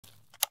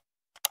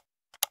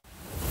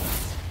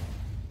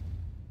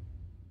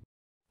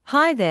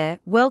Hi there,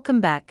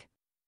 welcome back.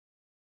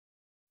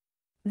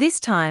 This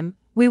time,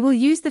 we will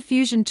use the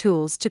Fusion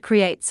tools to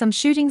create some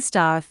shooting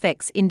star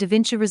effects in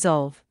DaVinci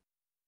Resolve.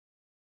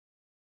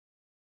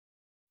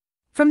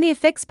 From the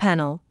Effects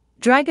panel,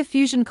 drag a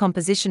Fusion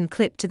composition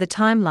clip to the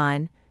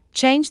timeline,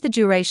 change the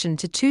duration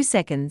to 2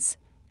 seconds,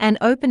 and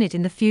open it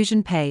in the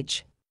Fusion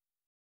page.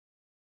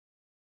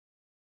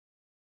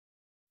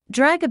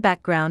 Drag a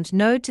background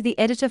node to the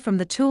editor from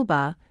the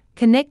toolbar,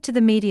 connect to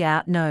the Media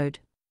Out node.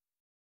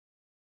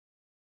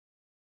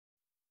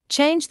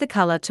 Change the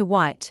color to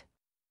white.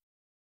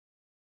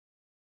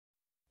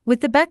 With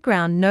the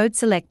background node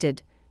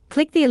selected,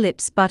 click the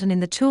Ellipse button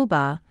in the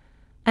toolbar.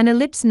 An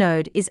ellipse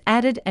node is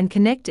added and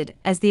connected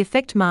as the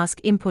effect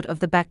mask input of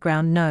the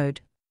background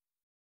node.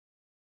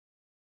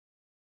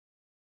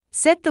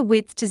 Set the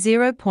width to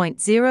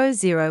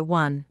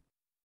 0.001.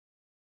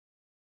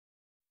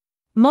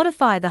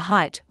 Modify the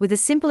height with a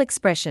simple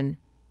expression,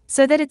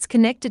 so that it's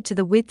connected to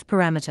the width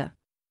parameter.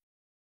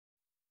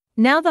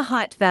 Now the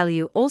height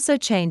value also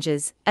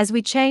changes as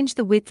we change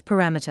the width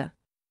parameter.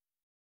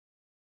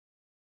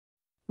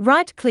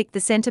 Right-click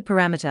the center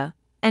parameter,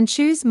 and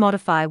choose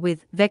Modify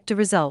with Vector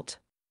Result.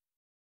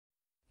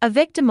 A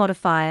vector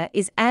modifier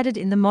is added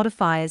in the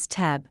Modifiers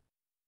tab.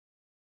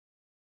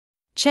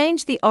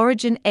 Change the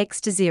origin X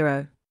to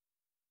 0.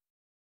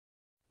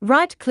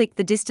 Right-click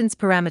the distance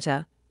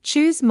parameter,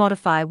 choose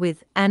Modify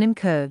with Anim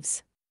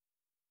Curves.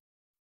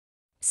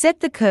 Set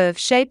the curve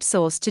shape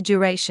source to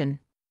duration.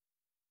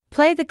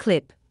 Play the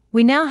clip.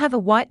 We now have a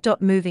white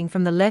dot moving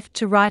from the left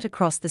to right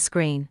across the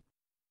screen.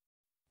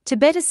 To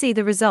better see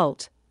the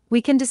result,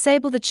 we can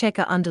disable the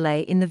checker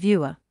underlay in the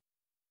viewer.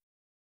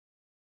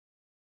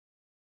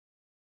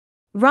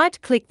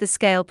 Right-click the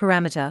scale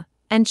parameter,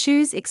 and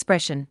choose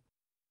Expression.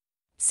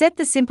 Set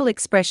the simple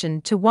expression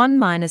to 1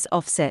 -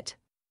 offset.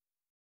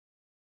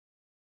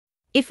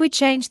 If we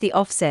change the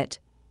offset,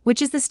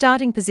 which is the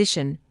starting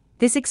position,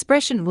 this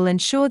expression will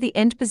ensure the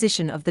end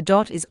position of the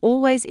dot is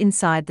always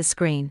inside the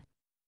screen.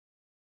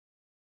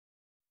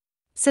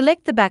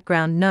 Select the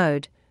background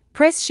node,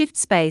 press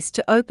Shift-Space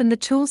to open the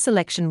Tool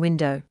Selection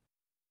window.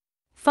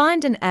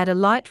 Find and add a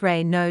light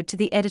ray node to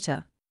the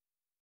editor.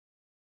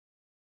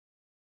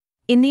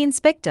 In the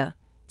inspector,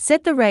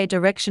 set the ray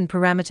direction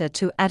parameter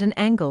to at an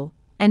angle,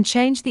 and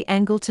change the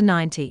angle to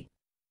 90.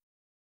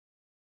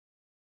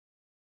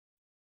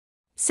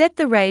 Set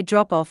the ray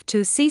drop-off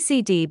to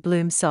CCD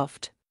Bloom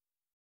Soft.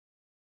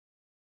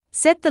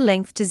 Set the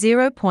length to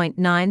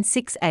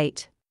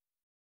 0.968.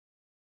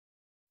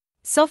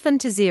 Soften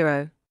to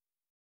 0.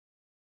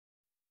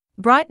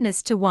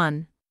 Brightness to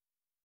 1.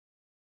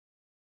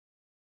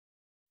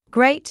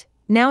 Great,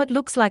 now it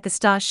looks like a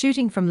star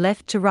shooting from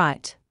left to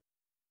right.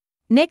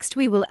 Next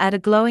we will add a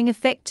glowing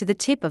effect to the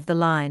tip of the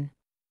line.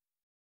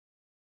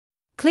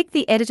 Click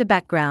the editor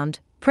background,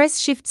 press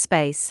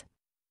Shift-Space.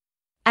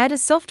 Add a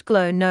soft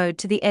glow node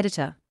to the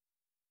editor.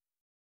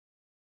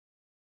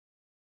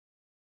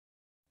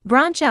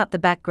 Branch out the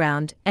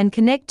background and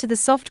connect to the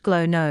soft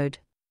glow node.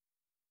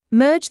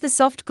 Merge the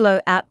soft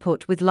glow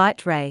output with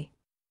light ray.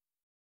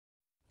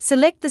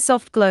 Select the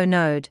soft glow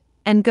node,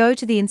 and go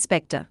to the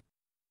inspector.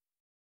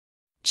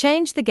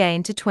 Change the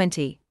gain to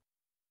 20.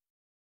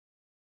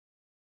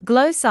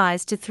 Glow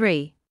size to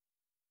 3.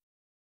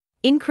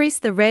 Increase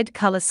the red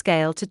color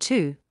scale to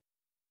 2.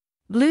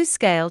 Blue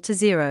scale to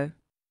 0.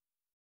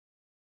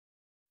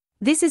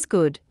 This is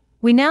good.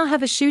 We now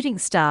have a shooting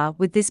star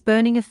with this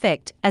burning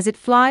effect as it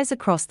flies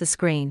across the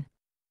screen.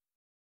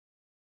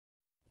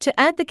 To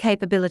add the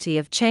capability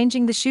of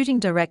changing the shooting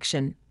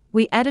direction,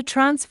 we add a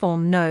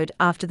transform node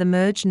after the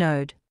merge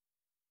node.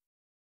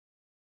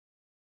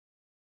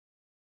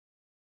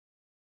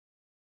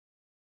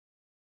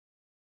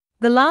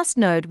 The last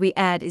node we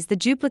add is the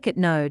duplicate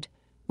node,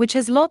 which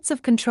has lots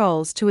of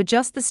controls to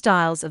adjust the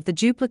styles of the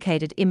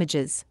duplicated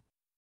images.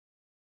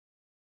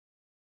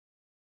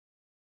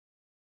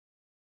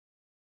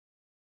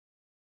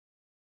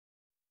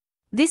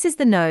 This is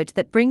the node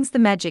that brings the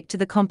magic to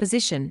the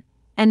composition,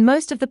 and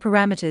most of the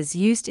parameters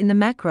used in the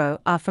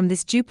macro are from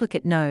this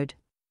duplicate node.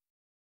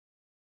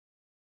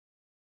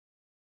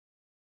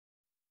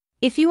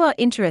 If you are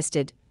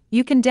interested,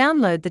 you can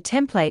download the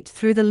template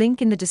through the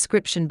link in the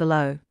description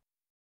below.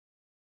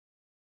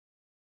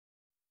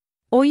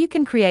 Or you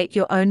can create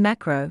your own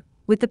macro,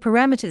 with the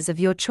parameters of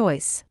your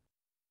choice.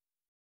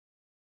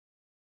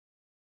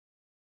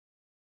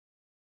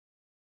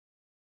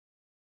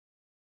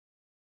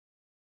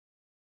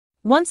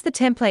 Once the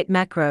template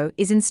macro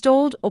is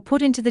installed or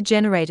put into the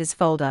Generators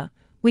folder,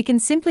 we can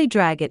simply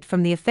drag it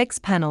from the Effects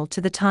panel to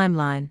the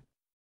timeline.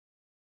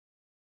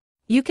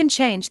 You can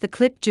change the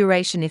clip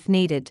duration if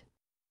needed.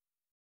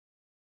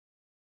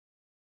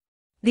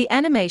 The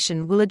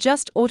animation will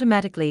adjust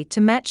automatically to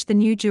match the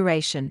new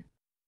duration.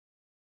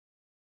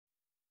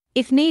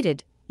 If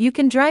needed, you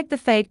can drag the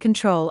fade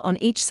control on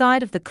each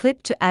side of the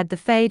clip to add the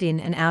fade in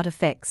and out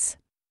effects.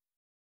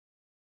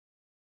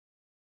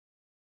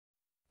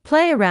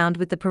 Play around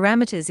with the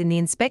parameters in the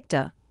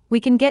inspector, we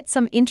can get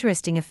some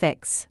interesting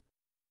effects.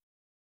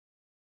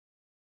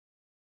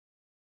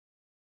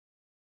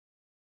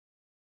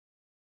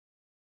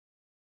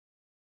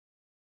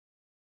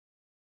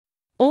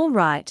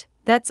 Alright,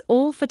 that's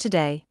all for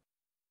today.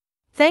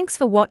 Thanks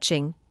for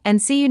watching,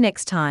 and see you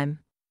next time.